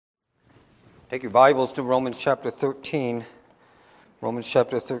Take your Bibles to Romans chapter 13. Romans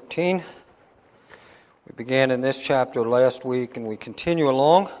chapter 13. We began in this chapter last week and we continue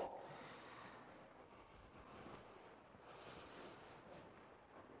along.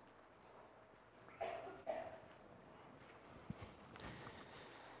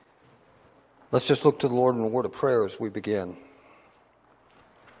 Let's just look to the Lord in a word of prayer as we begin.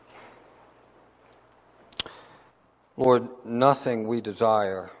 Lord, nothing we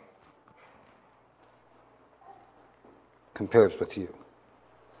desire compares with you.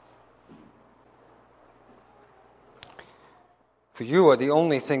 For you are the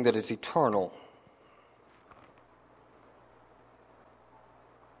only thing that is eternal.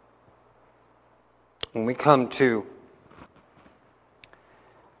 When we come to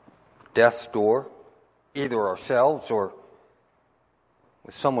death's door, either ourselves or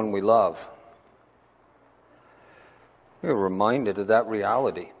with someone we love, we're reminded of that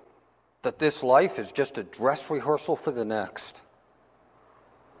reality, that this life is just a dress rehearsal for the next.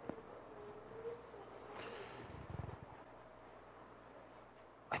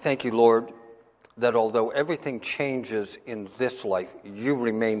 I thank you, Lord, that although everything changes in this life, you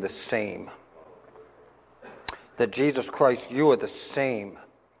remain the same. That Jesus Christ, you are the same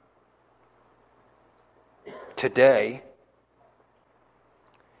today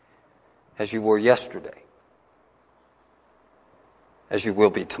as you were yesterday, as you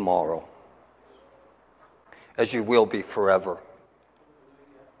will be tomorrow, as you will be forever.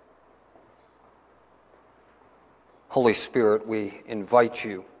 Holy Spirit, we invite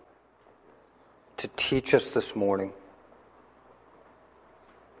you to teach us this morning.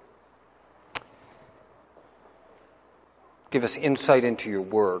 Give us insight into your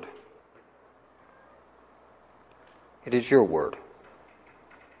word. It is your word.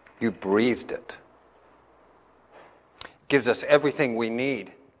 You breathed it. It gives us everything we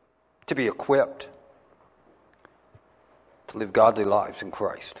need to be equipped to live godly lives in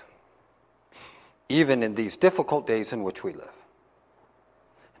Christ, even in these difficult days in which we live.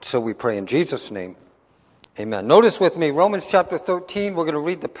 So we pray in Jesus' name, amen. Notice with me, Romans chapter 13, we're going to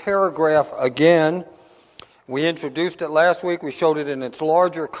read the paragraph again. We introduced it last week. We showed it in its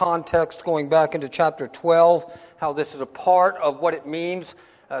larger context, going back into chapter 12, how this is a part of what it means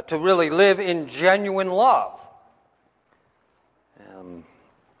to really live in genuine love.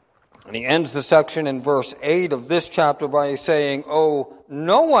 And he ends the section in verse 8 of this chapter by saying, "Owe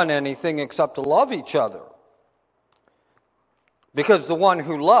no one anything except to love each other, because the one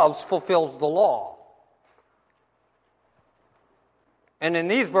who loves fulfills the law." And in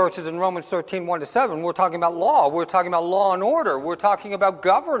these verses in Romans 13, 1-7, we're talking about law. We're talking about law and order. We're talking about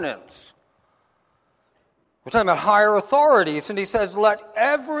governance. We're talking about higher authorities. And he says, let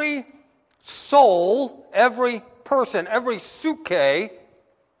every soul, every person, every psuche,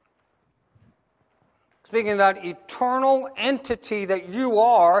 speaking of that eternal entity that you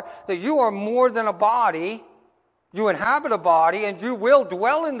are more than a body. You inhabit a body, and you will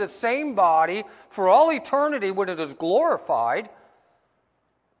dwell in the same body for all eternity when it is glorified.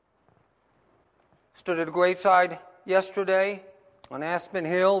 Stood at a graveside yesterday on Aspen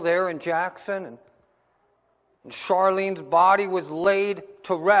Hill there in Jackson, and Charlene's body was laid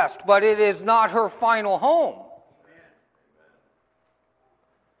to rest, but it is not her final home.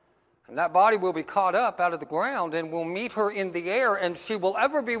 And that body will be caught up out of the ground and will meet her in the air, and she will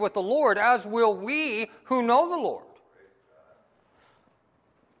ever be with the Lord, as will we who know the Lord.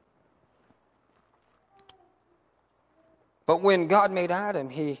 But when God made Adam,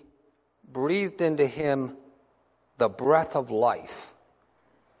 he breathed into him the breath of life,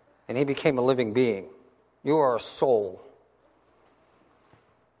 and he became a living being. You are a soul.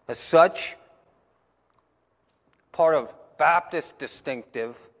 As such, part of Baptist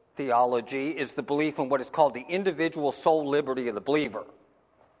distinctive theology is the belief in what is called the individual soul liberty of the believer.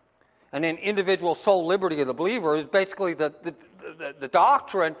 And in individual soul liberty of the believer is basically the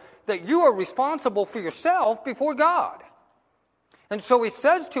doctrine that you are responsible for yourself before God. And so he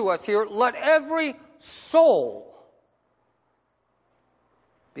says to us here, let every soul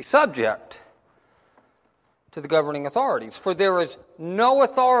be subject to the governing authorities. For there is no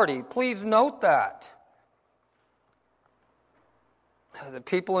authority, please note that. The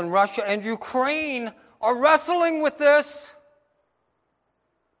people in Russia and Ukraine are wrestling with this.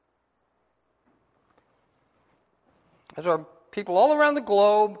 As are people all around the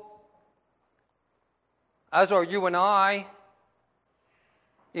globe, as are you and I,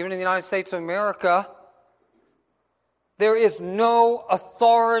 even in the United States of America. There is no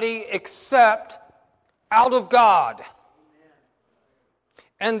authority except out of God.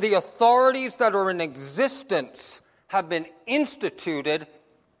 And the authorities that are in existence have been instituted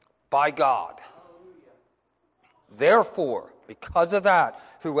by God. Therefore, because of that,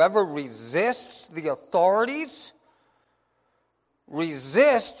 whoever resists the authorities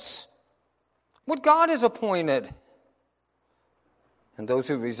resists what God has appointed. And those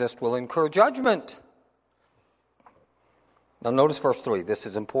who resist will incur judgment. Now notice verse 3. This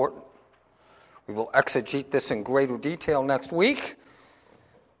is important. We will exegete this in greater detail next week.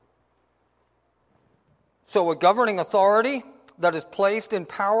 So a governing authority that is placed in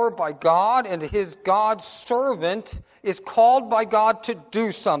power by God and his God's servant is called by God to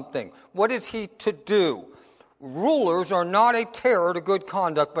do something. What is he to do? Rulers are not a terror to good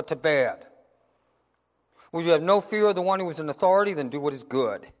conduct, but to bad. When you have no fear of the one who is in authority, then do what is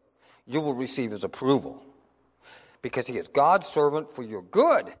good. You will receive his approval, because he is God's servant for your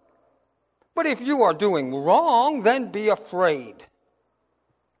good. But if you are doing wrong, then be afraid,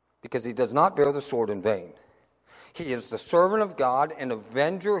 because he does not bear the sword in vain. He is the servant of God, an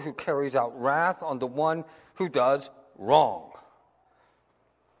avenger who carries out wrath on the one who does wrong.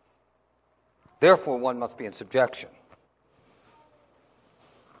 Therefore, one must be in subjection,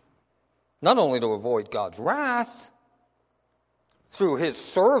 not only to avoid God's wrath through his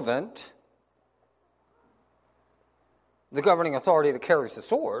servant, the governing authority that carries the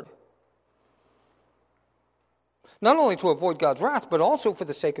sword, not only to avoid God's wrath, but also for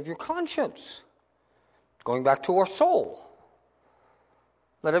the sake of your conscience. Going back to our soul.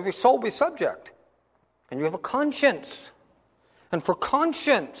 Let every soul be subject. And you have a conscience. And for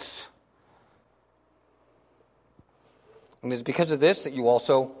conscience. And it's because of this that you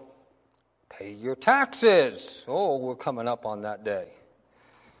also pay your taxes. Oh, we're coming up on that day.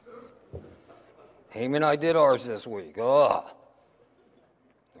 Amy and I did ours this week. Oh,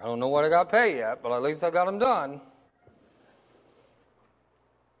 I don't know what I got paid yet, but at least I got them done.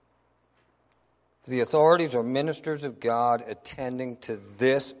 The authorities are ministers of God attending to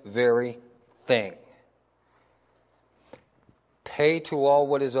this very thing. Pay to all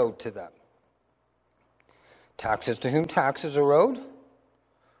what is owed to them. Taxes to whom taxes are owed.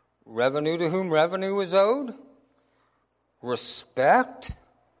 Revenue to whom revenue is owed. Respect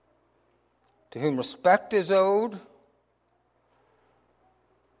to whom respect is owed.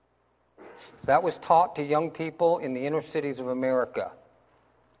 That was taught to young people in the inner cities of America.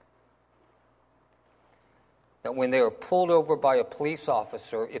 That when they are pulled over by a police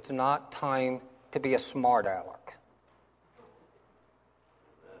officer, it's not time to be a smart aleck.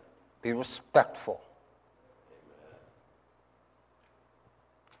 Be respectful.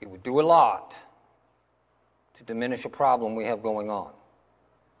 It would do a lot to diminish a problem we have going on.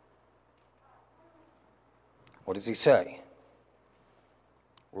 What does he say?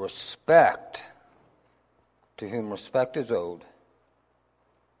 Respect to whom respect is owed.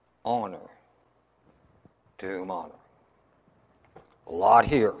 Honor to whom honor. A lot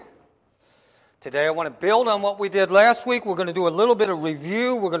here. Today I want to build on what we did last week. We're going to do a little bit of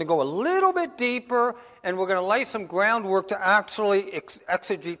review. We're going to go a little bit deeper, and we're going to lay some groundwork to actually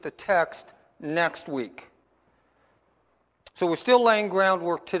exegete the text next week. So we're still laying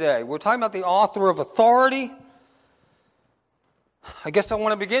groundwork today. We're talking about the author of authority. I guess I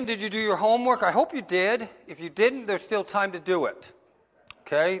want to begin. Did you do your homework? I hope you did. If you didn't, there's still time to do it.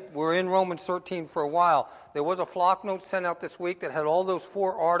 Okay, we're in Romans 13 for a while. There was a flock note sent out this week that had all those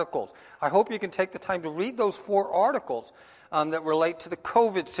 4 articles. I hope you can take the time to read those 4 articles that relate to the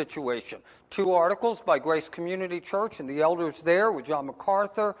COVID situation. 2 articles by Grace Community Church and the elders there with John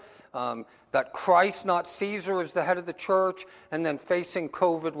MacArthur, that Christ, not Caesar, is the head of the church, and then facing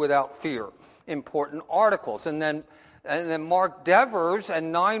COVID without fear. Important articles. And then Mark Devers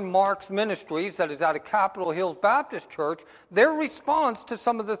and 9 Marks Ministries, that is out of Capitol Hills Baptist Church, their response to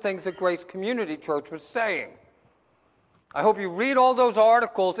some of the things that Grace Community Church was saying. I hope you read all those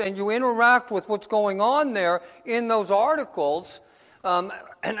articles and you interact with what's going on there in those articles. And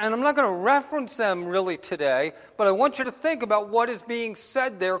I'm not going to reference them really today, but I want you to think about what is being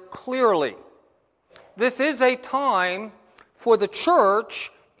said there clearly. This is a time for the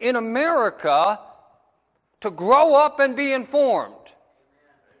church in America to grow up and be informed.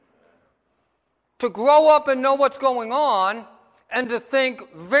 To grow up and know what's going on, and to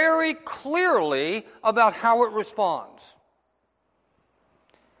think very clearly about how it responds.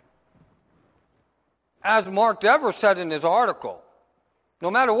 As Mark Devers said in his article,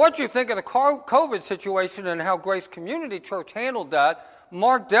 no matter what you think of the COVID situation and how Grace Community Church handled that,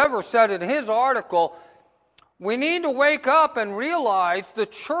 Mark Devers said in his article, we need to wake up and realize the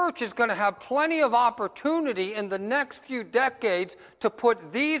church is going to have plenty of opportunity in the next few decades to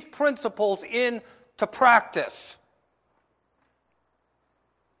put these principles into practice.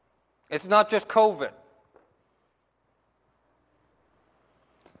 It's not just COVID.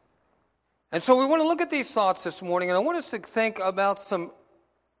 And so we want to look at these thoughts this morning, and I want us to think about some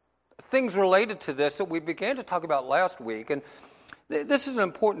things related to this that we began to talk about last week. And this is an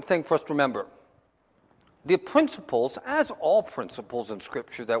important thing for us to remember. The principles, as all principles in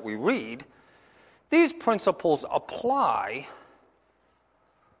Scripture that we read, these principles apply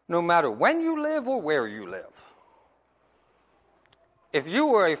no matter when you live or where you live. If you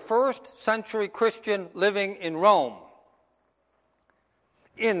were a first century Christian living in Rome,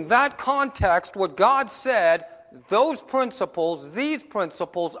 in that context, what God said, those principles, these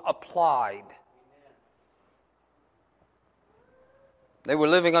principles applied. They were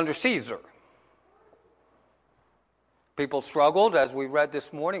living under Caesar. People struggled, as we read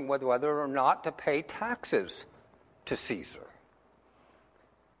this morning, whether or not to pay taxes to Caesar.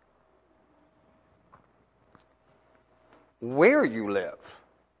 Where you live.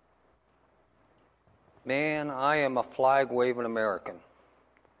 Man, I am a flag-waving American.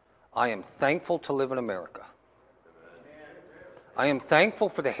 I am thankful to live in America. I am thankful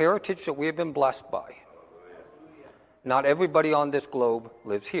for the heritage that we have been blessed by. Not everybody on this globe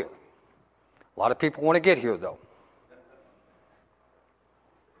lives here. A lot of people want to get here, though.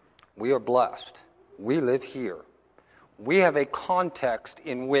 We are blessed. We live here. We have a context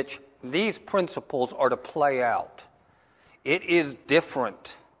in which these principles are to play out. It is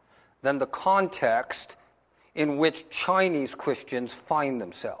different than the context in which Chinese Christians find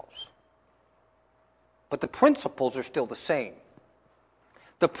themselves. But the principles are still the same.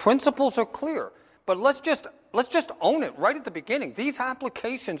 The principles are clear, but let's just own it right at the beginning. These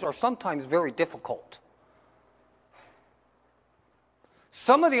applications are sometimes very difficult.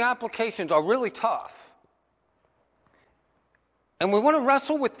 Some of the applications are really tough. And we want to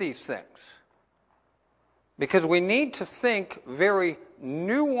wrestle with these things because we need to think very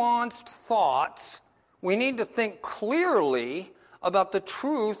nuanced thoughts. We need to think clearly about the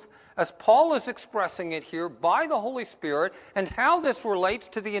truth as Paul is expressing it here by the Holy Spirit and how this relates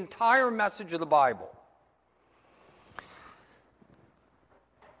to the entire message of the Bible.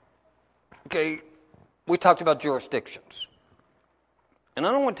 Okay, we talked about jurisdictions. And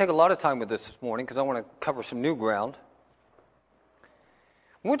I don't want to take a lot of time with this morning because I want to cover some new ground.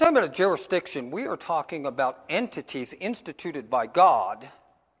 When we're talking about a jurisdiction, we are talking about entities instituted by God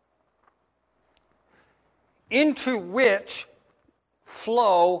into which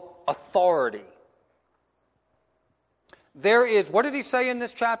flow authority. There is, what did he say in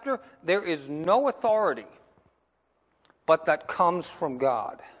this chapter? There is no authority but that comes from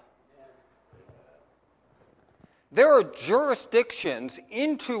God. There are jurisdictions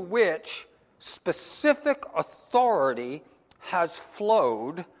into which specific authority has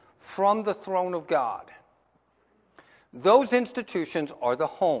flowed from the throne of God. Those institutions are the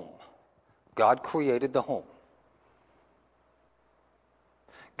home. God created the home.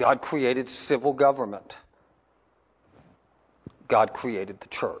 God created civil government. God created the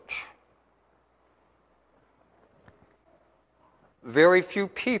church. Very few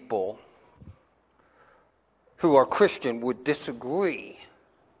people who are Christian would disagree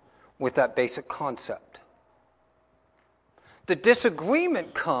with that basic concept. The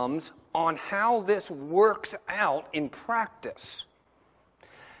disagreement comes on how this works out in practice.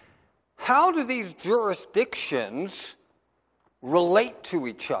 How do these jurisdictions relate to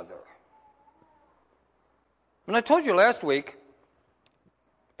each other? And I told you last week,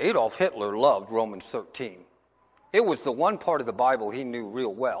 Adolf Hitler loved Romans 13. It was the one part of the Bible he knew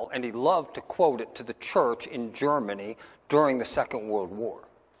real well, and he loved to quote it to the church in Germany during the Second World War.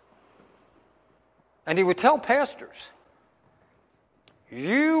 And he would tell pastors,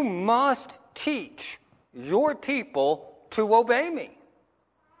 you must teach your people to obey me.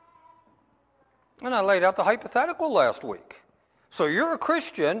 And I laid out the hypothetical last week. So you're a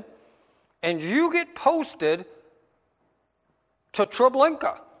Christian, and you get posted to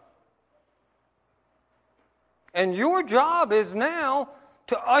Treblinka. And your job is now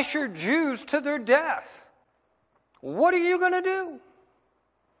to usher Jews to their death. What are you going to do?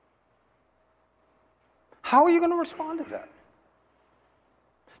 How are you going to respond to that?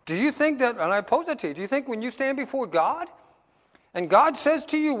 Do you think that, and I pose that to you, do you think when you stand before God, and God says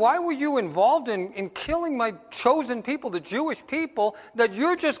to you, why were you involved in killing my chosen people, the Jewish people, that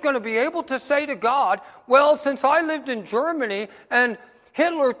you're just going to be able to say to God, well, since I lived in Germany and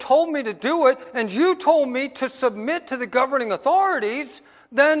Hitler told me to do it, and you told me to submit to the governing authorities,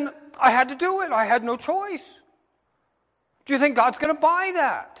 then I had to do it. I had no choice. Do you think God's going to buy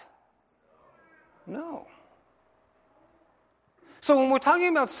that? No. So when we're talking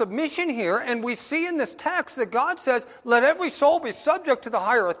about submission here, and we see in this text that God says, let every soul be subject to the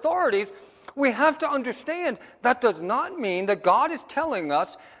higher authorities, we have to understand that does not mean that God is telling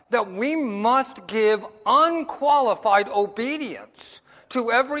us that we must give unqualified obedience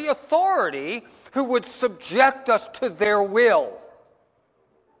to every authority who would subject us to their will.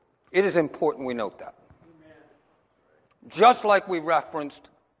 It is important we note that. Just like we referenced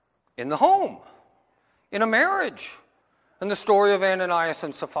in the home, in a marriage, in the story of Ananias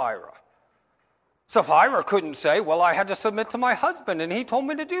and Sapphira. Sapphira couldn't say, well, I had to submit to my husband and he told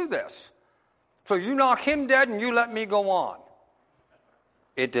me to do this. So you knock him dead and you let me go on.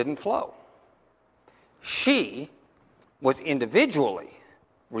 It didn't flow. She was individually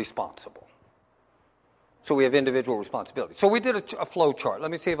responsible. So we have individual responsibility. So we did a flow chart.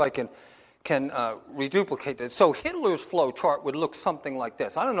 Let me see if I can reduplicate this. So Hitler's flow chart would look something like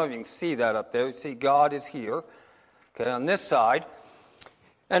this. I don't know if you can see that up there. You see God is here, okay, on this side.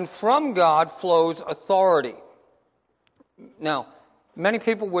 And from God flows authority. Now, many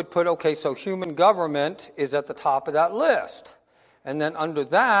people would put, okay, so human government is at the top of that list. And then under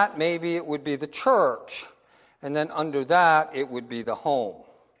that, maybe it would be the church. And then under that, it would be the home.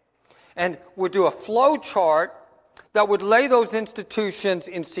 And we'd do a flow chart that would lay those institutions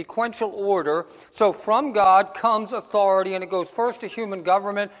in sequential order. So from God comes authority, and it goes first to human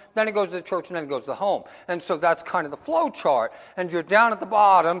government, then it goes to the church, and then it goes to the home. And so that's kind of the flow chart. And you're down at the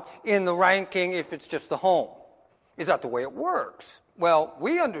bottom in the ranking if it's just the home. Is that the way it works? Well,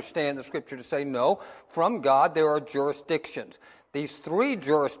 we understand the Scripture to say no. From God, there are jurisdictions. These three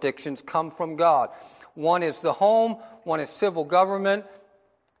jurisdictions come from God. One is the home, one is civil government,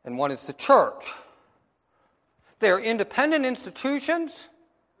 and one is the church. They are independent institutions.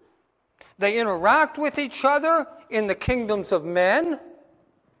 They interact with each other in the kingdoms of men,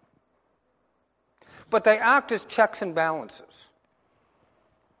 but they act as checks and balances.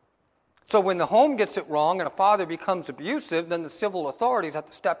 So when the home gets it wrong and a father becomes abusive, then the civil authorities have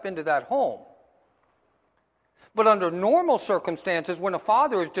to step into that home. But under normal circumstances, when a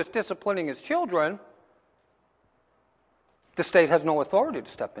father is just disciplining his children, the state has no authority to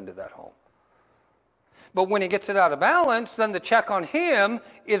step into that home. But when he gets it out of balance, then the check on him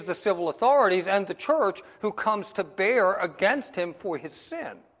is the civil authorities and the church who comes to bear against him for his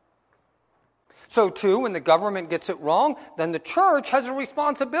sin. So too, when the government gets it wrong, then the church has a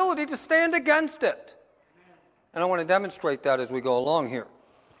responsibility to stand against it. And I want to demonstrate that as we go along here.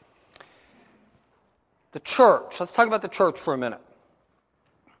 The church. Let's talk about the church for a minute.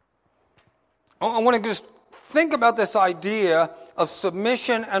 I want to just think about this idea of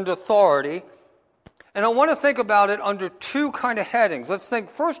submission and authority. And I want to think about it under two kind of headings. Let's think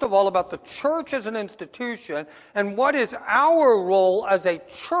first of all about the church as an institution and what is our role as a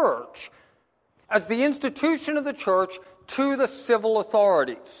church, as the institution of the church to the civil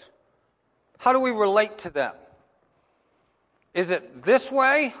authorities. How do we relate to them? Is it this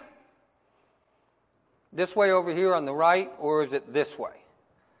way over here on the right, or is it this way?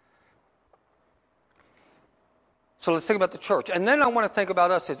 So let's think about the church. And then I want to think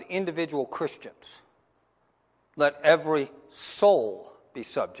about us as individual Christians. Let every soul be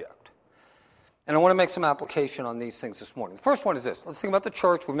subject. And I want to make some application on these things this morning. The first one is this. Let's think about the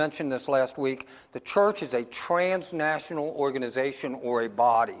church. We mentioned this last week. The church is a transnational organization or a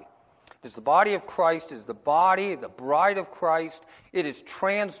body. It is the body of Christ. It is the body, the bride of Christ. It is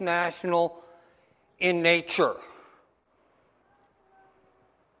transnational in nature.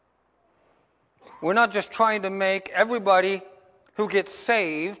 We're not just trying to make everybody who gets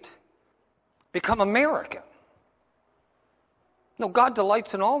saved become American. No, God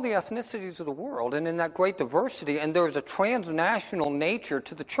delights in all the ethnicities of the world and in that great diversity, and there is a transnational nature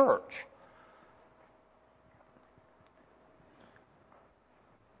to the church.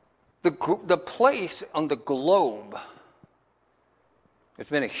 The place on the globe, there's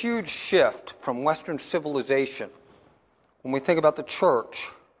been a huge shift from Western civilization. When we think about the church,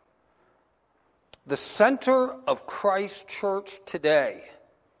 the center of Christ's church today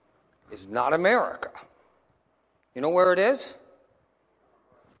is not America. You know where it is?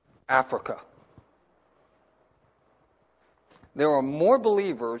 Africa. There are more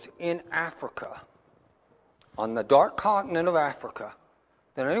believers in Africa, on the dark continent of Africa,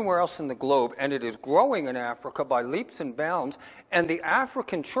 than anywhere else in the globe, and it is growing in Africa by leaps and bounds, and the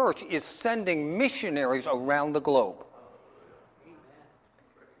African church is sending missionaries around the globe.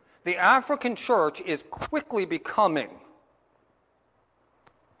 The African church is quickly becoming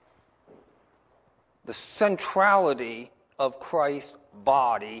the centrality of Christ's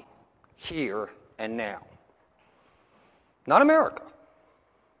body here and now. Not America.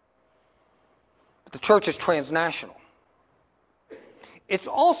 But the church is transnational. It's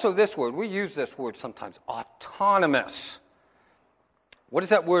also this word. We use this word sometimes, autonomous. What does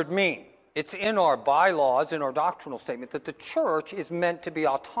that word mean? it's in our bylaws, in our doctrinal statement, that the church is meant to be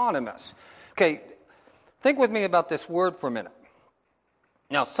autonomous. Okay, think with me about this word for a minute.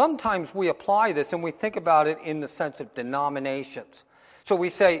 Now, sometimes we apply this and we think about it in the sense of denominations. So we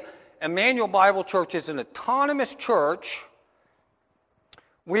say, Emmanuel Bible Church is an autonomous church.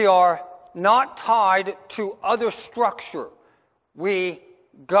 We are not tied to other structure. We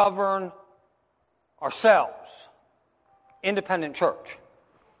govern ourselves. Independent church.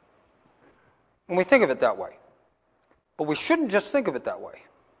 And we think of it that way. But we shouldn't just think of it that way.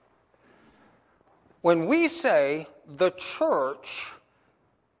 When we say the church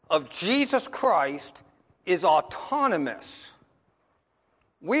of Jesus Christ is autonomous,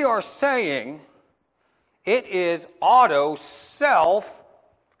 we are saying it is auto, self,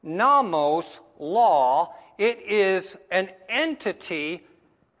 nomos, law. It is an entity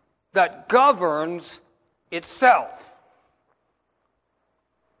that governs itself.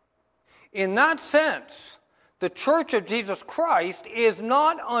 In that sense, the Church of Jesus Christ is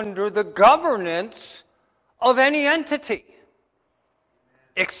not under the governance of any entity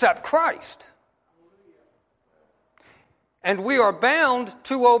except Christ. And we are bound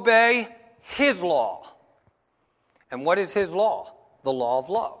to obey His law. And what is His law? The law of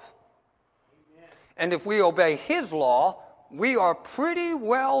love. And if we obey His law, we are pretty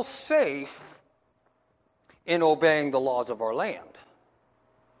well safe in obeying the laws of our land.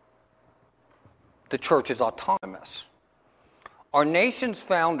 The church is autonomous. Our nation's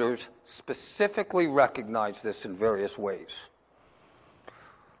founders specifically recognized this in various ways.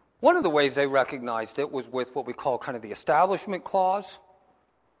 One of the ways they recognized it was with what we call kind of the Establishment Clause,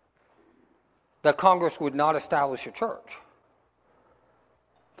 that Congress would not establish a church.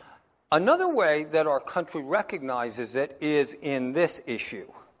 Another way that our country recognizes it is in this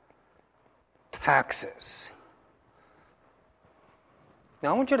issue: taxes.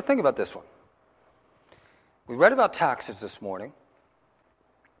 Now, I want you to think about this one. We read about taxes this morning,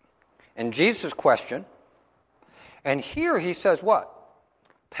 and Jesus' question, and here he says what?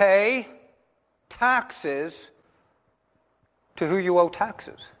 Pay taxes to who you owe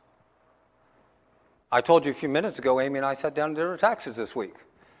taxes. I told you a few minutes ago, Amy and I sat down and did our taxes this week.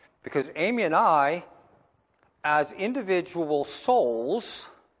 Because Amy and I, as individual souls,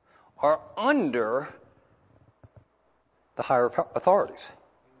 are under the higher authorities.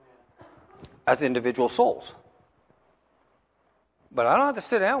 As individual souls. But I don't have to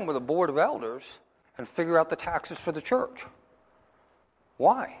sit down with a board of elders and figure out the taxes for the church.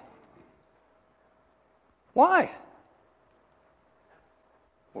 Why? Why?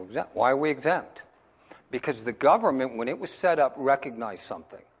 Why are we exempt? Because the government, when it was set up, recognized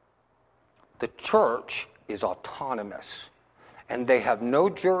something. The church is autonomous, and they have no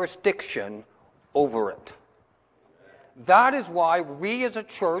jurisdiction over it. That is why we as a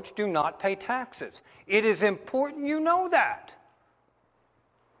church do not pay taxes. It is important you know that.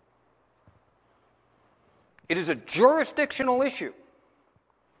 It is a jurisdictional issue.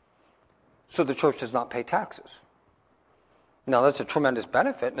 So the church does not pay taxes. Now, that's a tremendous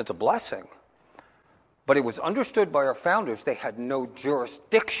benefit and it's a blessing. But it was understood by our founders they had no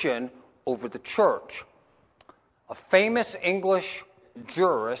jurisdiction over the church. A famous English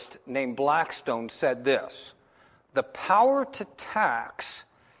jurist named Blackstone said this: the power to tax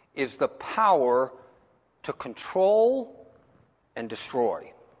is the power to control and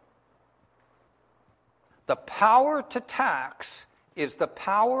destroy. The power to tax is the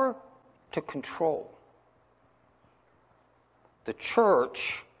power to control. The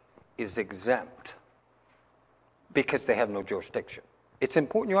church is exempt because they have no jurisdiction. It's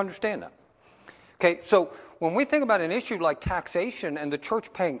important you understand that. Okay, so when we think about an issue like taxation and the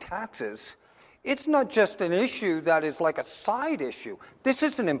church paying taxes, it's not just an issue that is like a side issue. This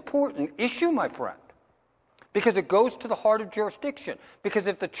is an important issue, my friend, because it goes to the heart of jurisdiction. Because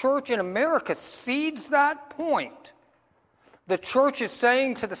if the church in America cedes that point, the church is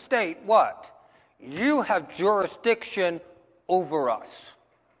saying to the state, what? You have jurisdiction over us.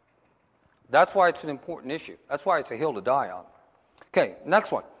 That's why it's an important issue. That's why it's a hill to die on. Okay,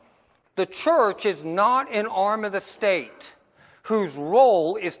 next one. The church is not an arm of the state whose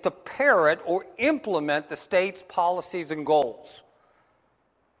role is to parrot or implement the state's policies and goals.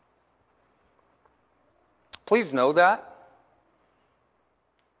 Please know that.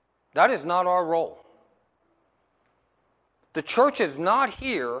 That is not our role. The church is not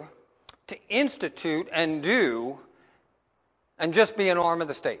here to institute and do and just be an arm of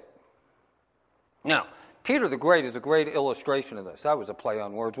the state. Now, Peter the Great is a great illustration of this. That was a play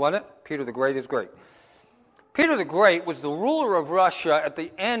on words, wasn't it? Peter the Great is great. Peter the Great was the ruler of Russia at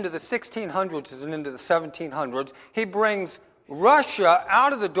the end of the 1600s and into the 1700s. He brings Russia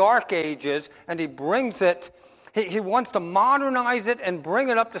out of the Dark Ages, and he brings it, he wants to modernize it and bring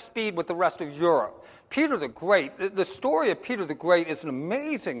it up to speed with the rest of Europe. Peter the Great, the story of Peter the Great is an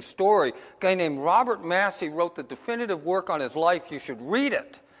amazing story. A guy named Robert Massey wrote the definitive work on his life. You should read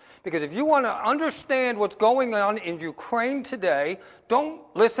it. Because if you want to understand what's going on in Ukraine today, don't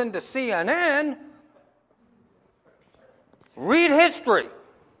listen to CNN. Read history.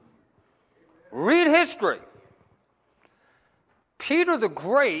 Read history. Peter the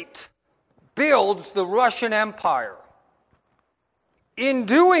Great builds the Russian Empire. In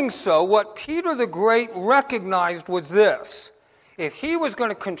doing so, what Peter the Great recognized was this. If he was going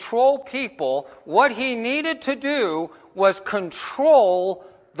to control people, what he needed to do was control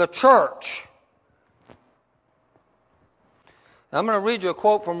the church. Now, I'm going to read you a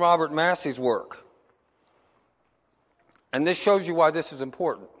quote from Robert Massey's work. And this shows you why this is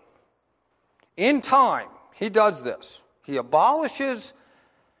important. In time, he does this. He abolishes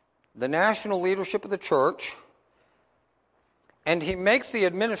the national leadership of the church, and he makes the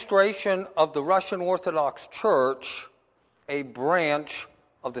administration of the Russian Orthodox Church a branch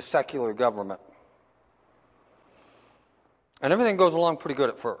of the secular government. And everything goes along pretty good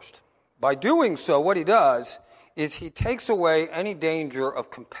at first. By doing so, what he does is he takes away any danger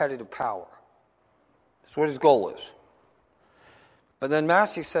of competitive power. That's what his goal is. But then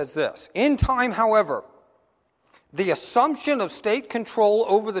Massey says this. In time, however, the assumption of state control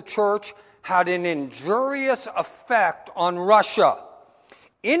over the church had an injurious effect on Russia.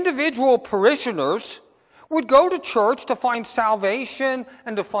 Individual parishioners would go to church to find salvation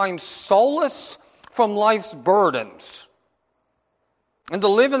and to find solace from life's burdens, and to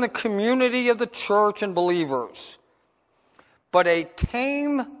live in the community of the church and believers. But a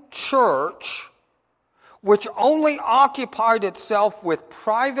tame church, which only occupied itself with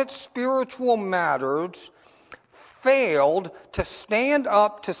private spiritual matters, failed to stand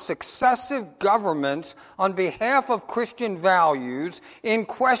up to successive governments on behalf of Christian values in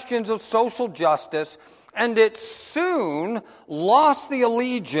questions of social justice, and it soon lost the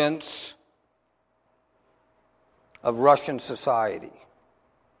allegiance of Russian society.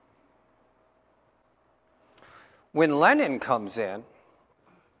 When Lenin comes in,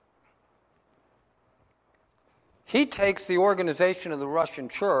 he takes the organization of the Russian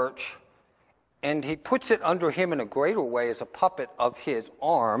church and he puts it under him in a greater way as a puppet of his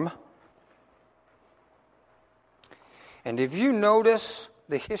arm. And if you notice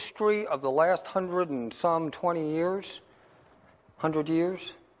the history of the last 120 years, the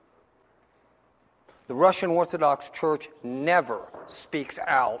Russian Orthodox Church never speaks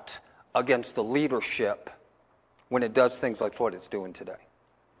out against the leadership when it does things like what it's doing today.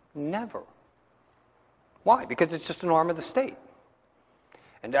 Never. Why? Because it's just an arm of the state.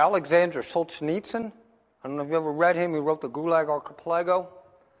 And Alexander Solzhenitsyn, I don't know if you ever read him, he wrote the Gulag Archipelago,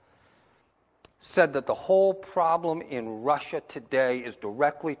 said that the whole problem in Russia today is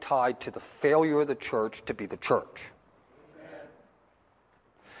directly tied to the failure of the church to be the church. Amen.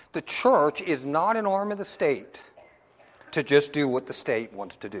 The church is not an arm of the state to just do what the state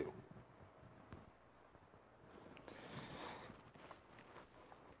wants to do.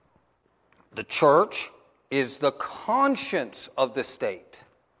 The church is the conscience of the state.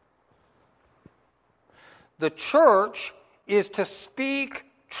 The church is to speak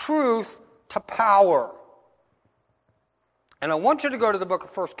truth to power. And I want you to go to the book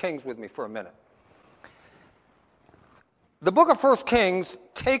of 1 Kings with me for a minute. The book of 1 Kings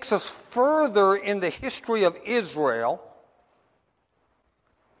takes us further in the history of Israel.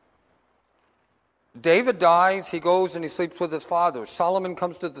 David dies, he goes and he sleeps with his father. Solomon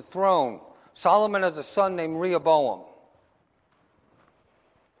comes to the throne. Solomon has a son named Rehoboam.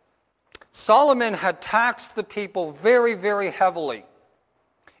 Solomon had taxed the people very, very heavily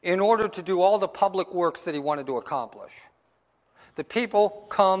in order to do all the public works that he wanted to accomplish. The people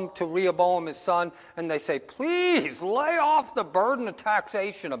come to Rehoboam, his son, and they say, please lay off the burden of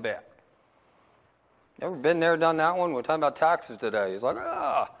taxation a bit. Ever been there, done that one? We're talking about taxes today. He's like,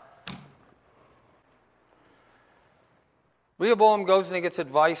 Rehoboam goes and he gets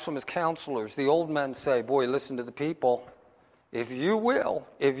advice from his counselors. The old men say, boy, listen to the people. If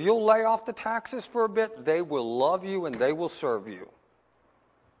you'll lay off the taxes for a bit, they will love you and they will serve you.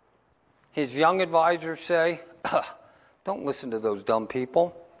 His young advisors say, don't listen to those dumb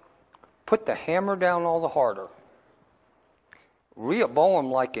people. Put the hammer down all the harder.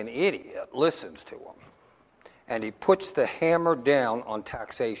 Rehoboam, like an idiot, listens to him. And he puts the hammer down on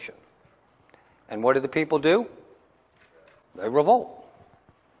taxation. And what do the people do? They revolt.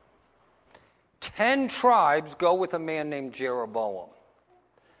 10 tribes go with a man named Jeroboam.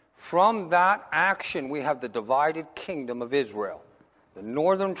 From that action, we have the divided kingdom of Israel. The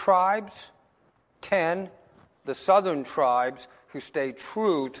northern tribes, 10, the southern tribes who stay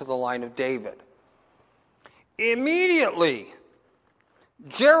true to the line of David. Immediately,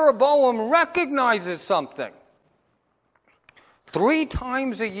 Jeroboam recognizes something. 3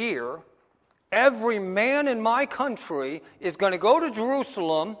 times a year, every man in my country is going to go to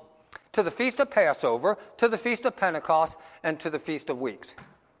Jerusalem to the Feast of Passover, to the Feast of Pentecost, and to the Feast of Weeks.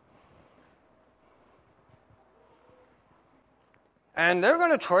 And they're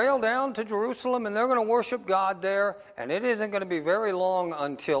going to trail down to Jerusalem and they're going to worship God there. And it isn't going to be very long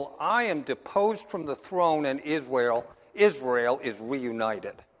until I am deposed from the throne and Israel is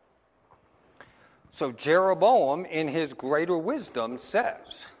reunited. So Jeroboam, in his greater wisdom,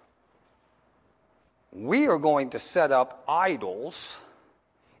 says, we are going to set up idols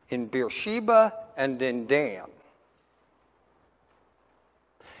in Beersheba and in Dan.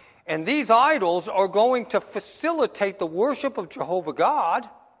 And these idols are going to facilitate the worship of Jehovah God.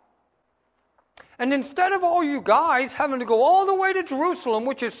 And instead of all you guys having to go all the way to Jerusalem,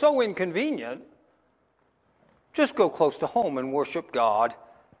 which is so inconvenient, just go close to home and worship God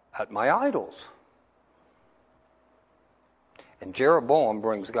at my idols. And Jeroboam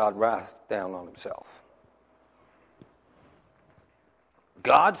brings God's wrath down on himself.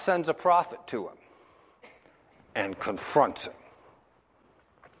 God sends a prophet to him and confronts him.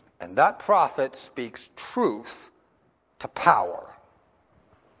 And that prophet speaks truth to power.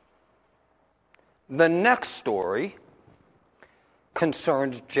 The next story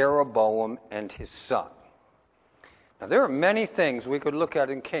concerns Jeroboam and his son. Now, there are many things we could look at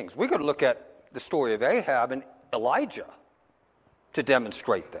in Kings. We could look at the story of Ahab and Elijah to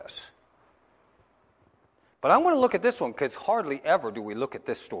demonstrate this. But I want to look at this one because hardly ever do we look at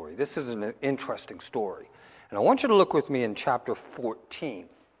this story. This is an interesting story. And I want you to look with me in chapter 14.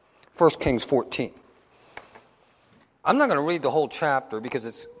 1 Kings 14. I'm not going to read the whole chapter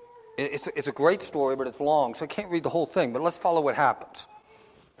because it's a great story, but it's long, so I can't read the whole thing. But let's follow what happens.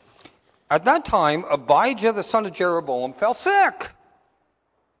 At that time, Abijah, the son of Jeroboam, fell sick.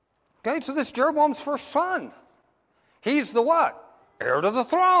 Okay, so this is Jeroboam's first son. He's the what? Heir to the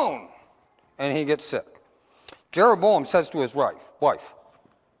throne. And he gets sick. Jeroboam says to his wife,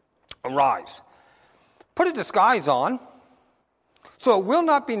 arise, put a disguise on, so it will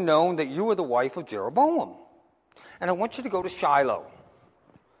not be known that you are the wife of Jeroboam. And I want you to go to Shiloh.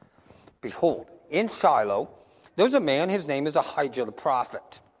 Behold, in Shiloh, there's a man, his name is Ahijah the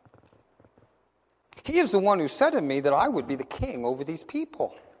prophet. He is the one who said to me that I would be the king over these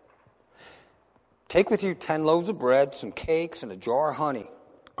people. Take with you 10 loaves of bread, some cakes, and a jar of honey.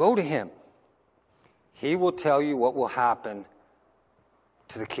 Go to him. He will tell you what will happen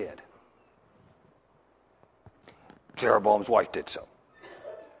to the kid. Jeroboam's wife did so.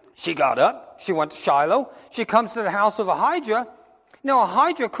 She got up. She went to Shiloh. She comes to the house of Ahijah. Now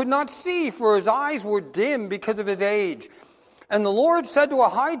Ahijah could not see, for his eyes were dim because of his age. And the Lord said to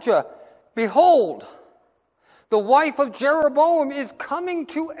Ahijah, behold, the wife of Jeroboam is coming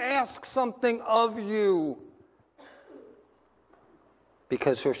to ask something of you,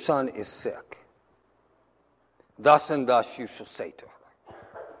 because her son is sick. Thus and thus you shall say to her.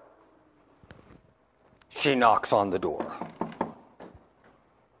 She knocks on the door.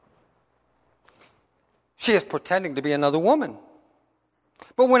 She is pretending to be another woman.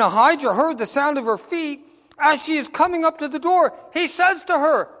 But when Ahijah heard the sound of her feet, as she is coming up to the door, he says to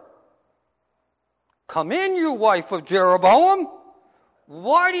her, come in, you wife of Jeroboam.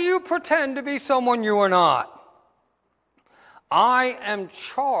 Why do you pretend to be someone you are not? I am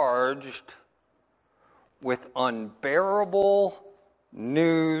charged with unbearable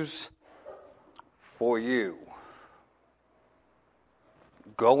news for you.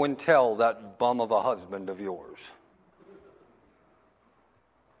 Go and tell that bum of a husband of yours.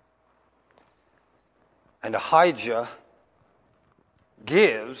 And Ahijah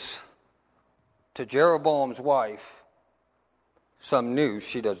gives to Jeroboam's wife some news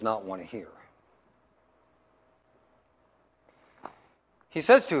she does not want to hear. He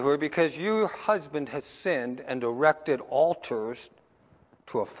says to her, because your husband has sinned and erected altars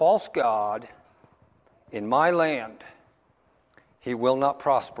to a false god in my land, he will not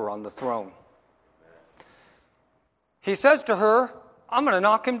prosper on the throne. He says to her, I'm going to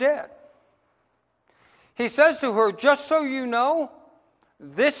knock him dead. He says to her, just so you know,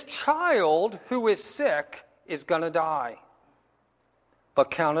 this child who is sick is going to die. But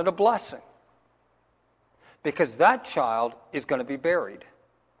count it a blessing, because that child is going to be buried.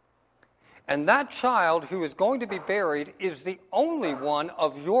 And that child who is going to be buried is the only one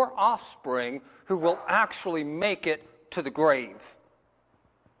of your offspring who will actually make it to the grave.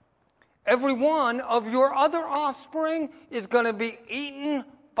 Every one of your other offspring is going to be eaten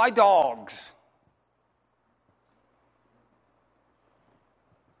by dogs.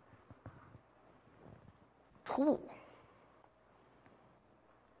 Whew.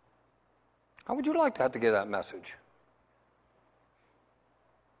 How would you like to have to get that message?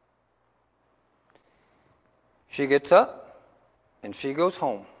 She gets up and she goes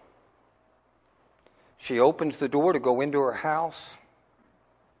home. She opens the door to go into her house,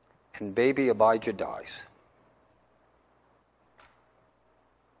 and baby Abijah dies.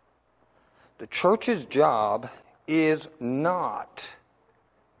 The church's job is not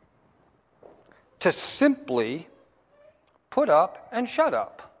to simply put up and shut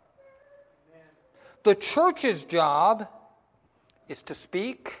up. The church's job is to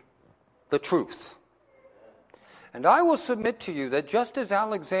speak the truth. And I will submit to you that just as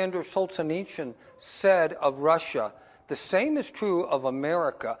Alexander Solzhenitsyn said of Russia, the same is true of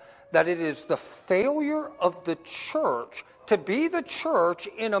America, that it is the failure of the church to be the church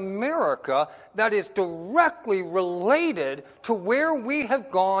in America that is directly related to where we have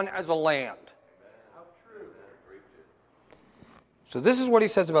gone as a land. So this is what he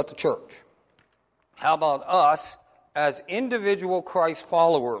says about the church. How about us as individual Christ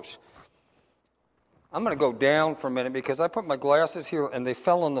followers? I'm going to go down for a minute because I put my glasses here and they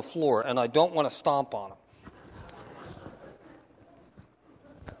fell on the floor and I don't want to stomp on them.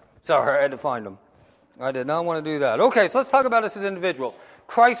 Sorry, I had to find them. I did not want to do that. Okay, so let's talk about us as individuals.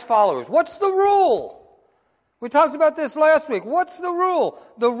 Christ followers. What's the rule? We talked about this last week. What's the rule?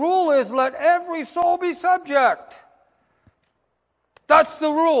 The rule is let every soul be subject. That's the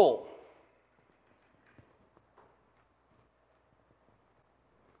rule.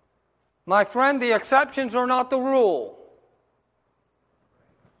 My friend, the exceptions are not the rule.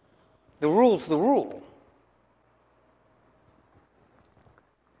 The rule's the rule.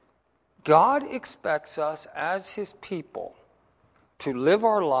 God expects us as His people to live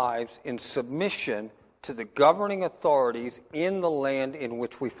our lives in submission to the governing authorities in the land in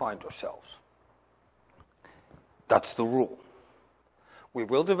which we find ourselves. That's the rule. We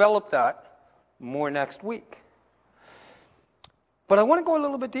will develop that more next week. But I want to go a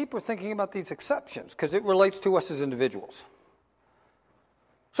little bit deeper thinking about these exceptions because it relates to us as individuals.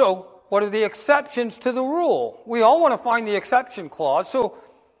 So, what are the exceptions to the rule? We all want to find the exception clause. So,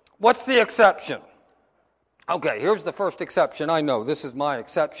 what's the exception? Okay, here's the first exception. I know this is my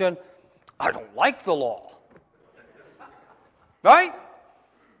exception. I don't like the law. Right?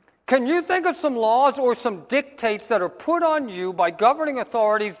 Can you think of some laws or some dictates that are put on you by governing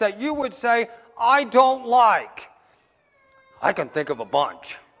authorities that you would say, I don't like? I can think of a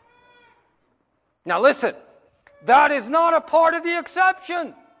bunch. Now listen, that is not a part of the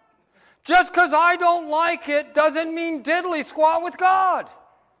exception. Just because I don't like it doesn't mean diddly squat with God.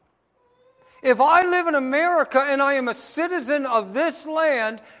 If I live in America and I am a citizen of this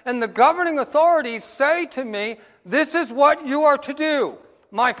land and the governing authorities say to me, this is what you are to do,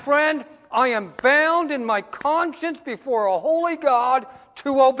 my friend, I am bound in my conscience before a holy God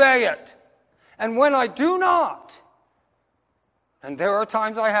to obey it. And when I do not, and there are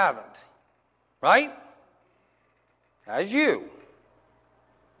times I haven't, right? As you.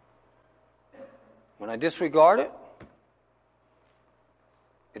 When I disregard it,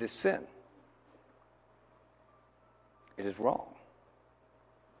 it is sin. It is wrong.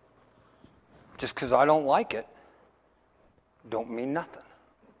 Just because I don't like it, don't mean nothing.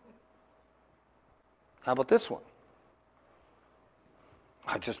 How about this one?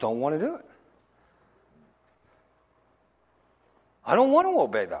 I just don't want to do it. I don't want to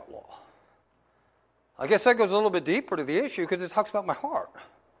obey that law. I guess that goes a little bit deeper to the issue because it talks about my heart.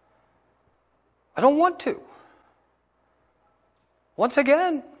 I don't want to. Once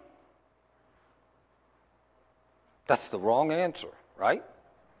again, that's the wrong answer, right?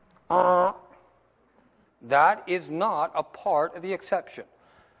 That is not a part of the exception.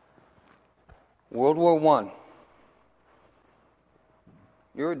 World War I.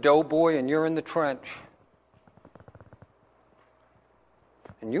 You're a doughboy and you're in the trench.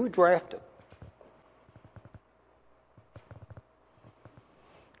 And you were drafted.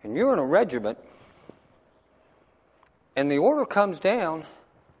 And you're in a regiment. And the order comes down,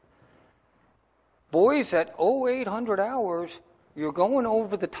 boys, at 0800 hours, you're going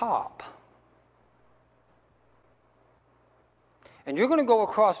over the top. And you're going to go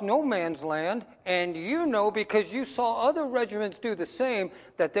across no man's land, and you know because you saw other regiments do the same,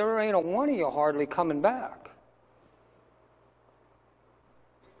 that there ain't a one of you hardly coming back.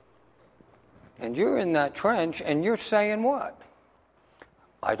 And you're in that trench, and you're saying what?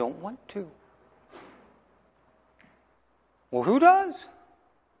 I don't want to. Well, who does?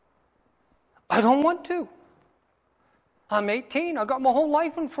 I don't want to. I'm 18. I got my whole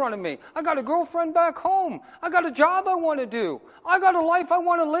life in front of me. I got a girlfriend back home. I got a job I want to do. I got a life I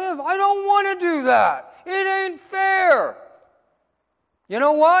want to live. I don't want to do that. It ain't fair. You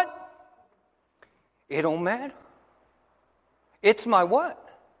know what? It don't matter. It's my what?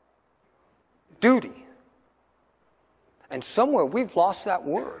 Duty. And somewhere we've lost that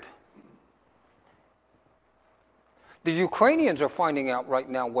word. The Ukrainians are finding out right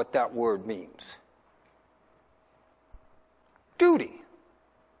now what that word means. Duty.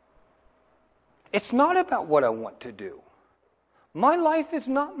 It's not about what I want to do. My life is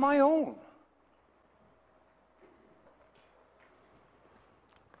not my own.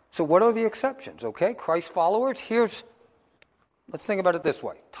 So what are the exceptions? Okay, Christ followers, let's think about it this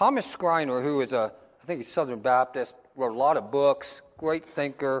way. Thomas Schreiner, who is I think he's Southern Baptist, wrote a lot of books, great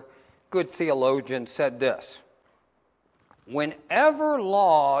thinker, good theologian, said this: whenever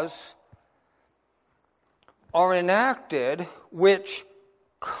laws are enacted which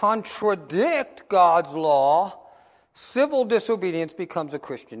contradict God's law, civil disobedience becomes a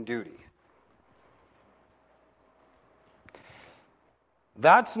Christian duty.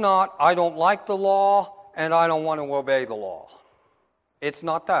 That's not, I don't like the law and I don't want to obey the law. It's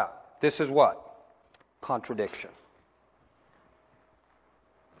not that. This is what? Contradiction.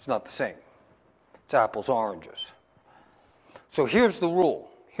 It's not the same. It's apples, oranges. So here's the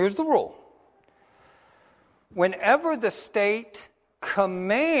rule. Here's the rule. Whenever the state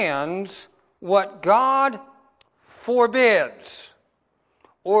commands what God forbids,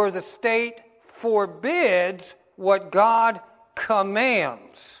 or the state forbids what God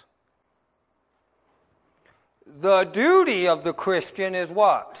commands, the duty of the Christian is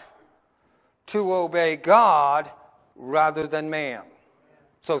what? To obey God rather than man.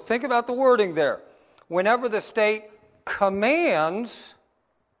 So think about the wording there. Whenever the state commands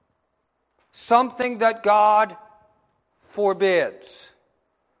something that God forbids.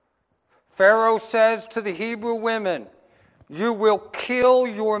 Pharaoh says to the Hebrew women, you will kill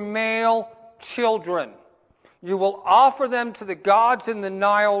your male children. You will offer them to the gods in the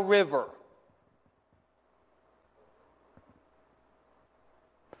Nile River.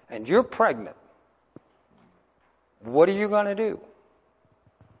 And you're pregnant. What are you going to do?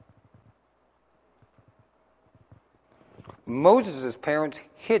 Moses' parents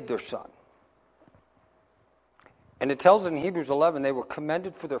hid their son. And it tells in Hebrews 11 they were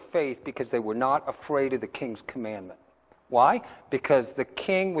commended for their faith because they were not afraid of the king's commandment. Why? Because the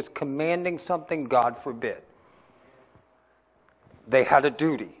king was commanding something God forbid. They had a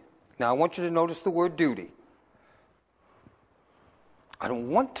duty. Now I want you to notice the word duty. I don't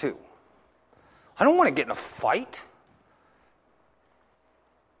want to. I don't want to get in a fight.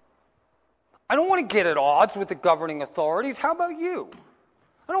 I don't want to get at odds with the governing authorities. How about you?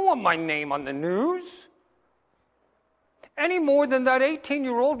 I don't want my name on the news. Any more than that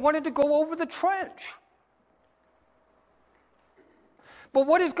 18-year-old wanted to go over the trench. But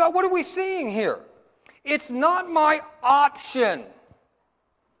what is God? What are we seeing here? It's not my option.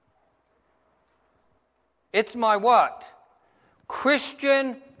 It's my what?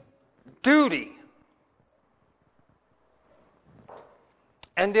 Christian duty.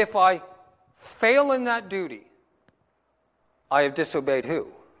 And if I fail in that duty, I have disobeyed who?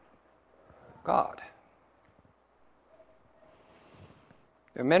 God.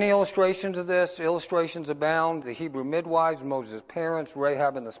 There are many illustrations of this. Illustrations abound. The Hebrew midwives, Moses' parents,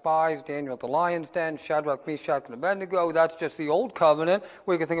 Rahab and the spies, Daniel at the lion's den, Shadrach, Meshach, and Abednego. That's just the old covenant.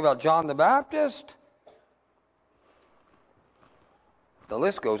 We can think about John the Baptist. The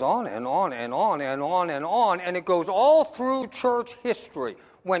list goes on and on and on and on and on, and it goes all through church history.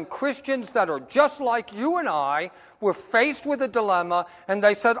 When Christians that are just like you and I were faced with a dilemma, and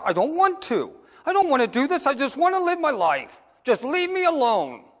they said, I don't want to. I don't want to do this. I just want to live my life. Just leave me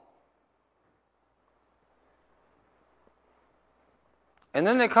alone. And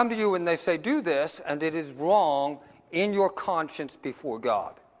then they come to you and they say, do this, and it is wrong in your conscience before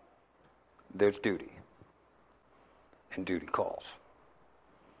God. There's duty. And duty calls.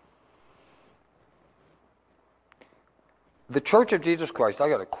 The Church of Jesus Christ, I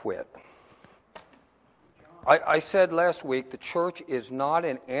got to quit. I said last week the church is not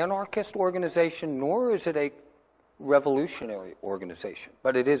an anarchist organization, nor is it a revolutionary organization.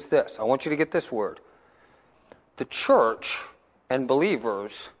 But it is this. I want you to get this word. The church and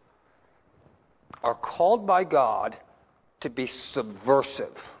believers are called by God to be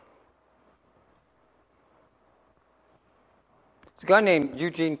subversive. There's a guy named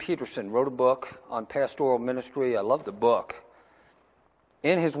Eugene Peterson wrote a book on pastoral ministry. I love the book.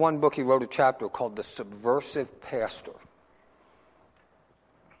 In his one book, he wrote a chapter called The Subversive Pastor.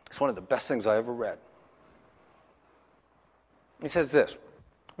 It's one of the best things I ever read. He says this: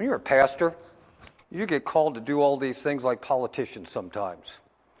 when you're a pastor, you get called to do all these things like politicians sometimes.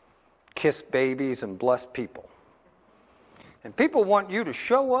 Kiss babies and bless people. And people want you to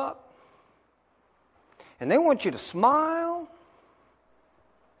show up, and they want you to smile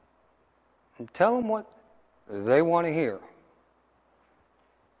and tell them what they want to hear.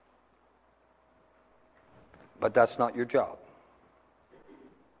 But that's not your job.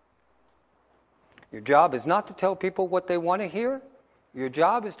 Your job is not to tell people what they want to hear. Your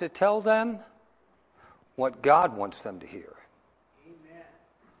job is to tell them what God wants them to hear. Amen.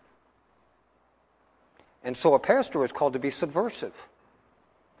 And so a pastor is called to be subversive.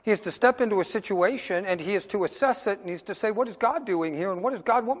 He is to step into a situation and he is to assess it and he's to say, what is God doing here and what does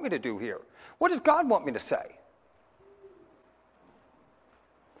God want me to do here? What does God want me to say?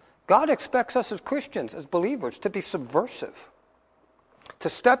 God expects us as Christians, as believers, to be subversive. To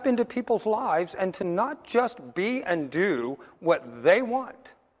step into people's lives and to not just be and do what they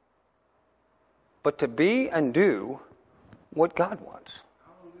want, but to be and do what God wants.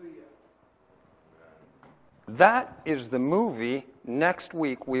 Hallelujah. That is the movie next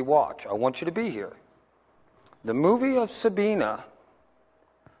week we watch. I want you to be here. The movie of Sabina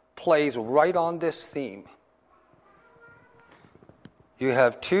plays right on this theme. You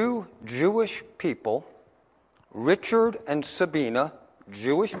have two Jewish people, Richard and Sabina,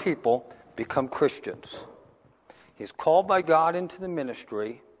 Jewish people, become Christians. He's called by God into the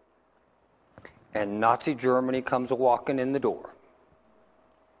ministry, and Nazi Germany comes a-walking in the door.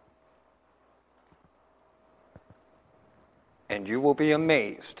 And you will be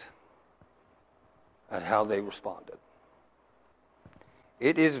amazed at how they responded.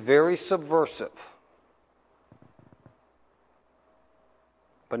 It is very subversive,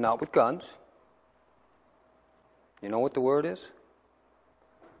 but not with guns. You know what the word is?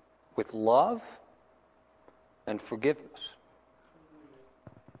 With love and forgiveness.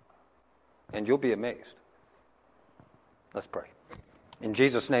 And you'll be amazed. Let's pray. In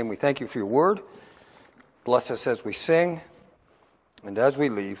Jesus' name, we thank you for your word. Bless us as we sing and as we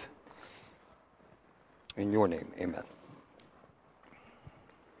leave. In your name, amen.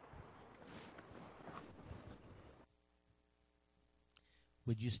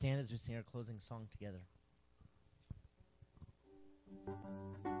 Would you stand as we sing our closing song together?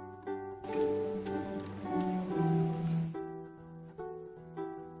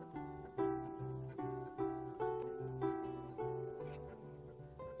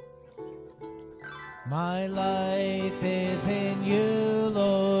 My life is in you,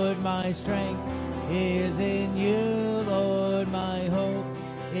 Lord, my strength is in you, Lord, my hope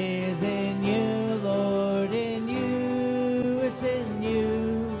is in you, Lord, in you, it's in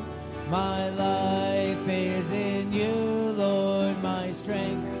you. My life is in you, Lord, my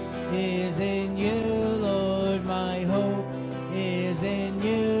strength is in you, Lord, my hope is in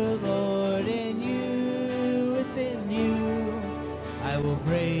you, Lord, in you, it's in you. I will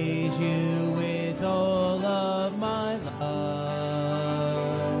praise you with all of my life.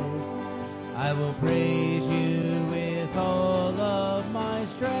 I will praise you with all of my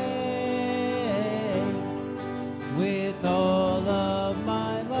strength, with all of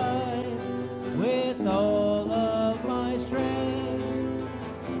my life, with all of my strength.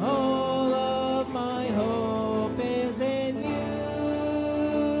 All of my hope is in you.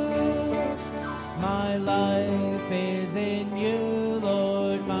 My life is in you,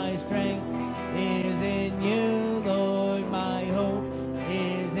 Lord, my strength is in you, Lord, my hope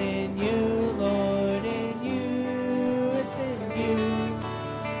is in you, Lord, in you, it's in you.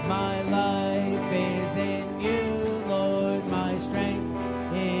 My life is in you, Lord, my strength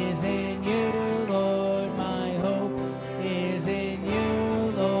is in you, Lord, my hope is in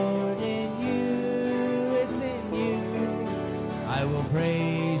you, Lord, in you, it's in you. I will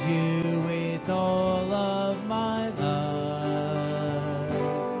praise you with all of my life.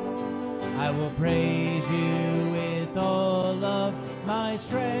 I will praise you with all of my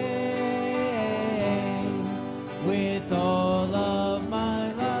strength, with all of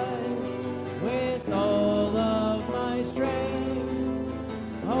my life, with all of my strength.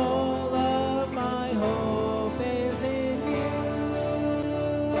 All of my hope is in you.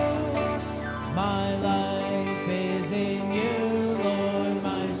 My life is in you, Lord,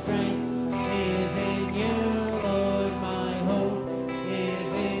 my strength is in you, Lord, my hope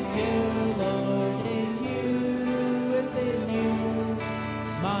is in you, Lord, in you, it's in you.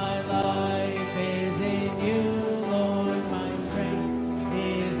 My life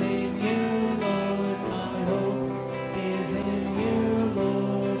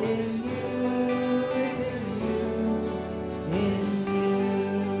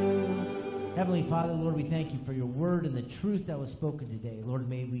Heavenly Father, Lord, we thank you for your word and the truth that was spoken today. Lord,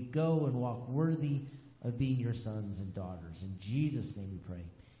 may we go and walk worthy of being your sons and daughters. In Jesus' name we pray.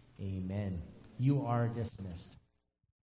 Amen. You are dismissed.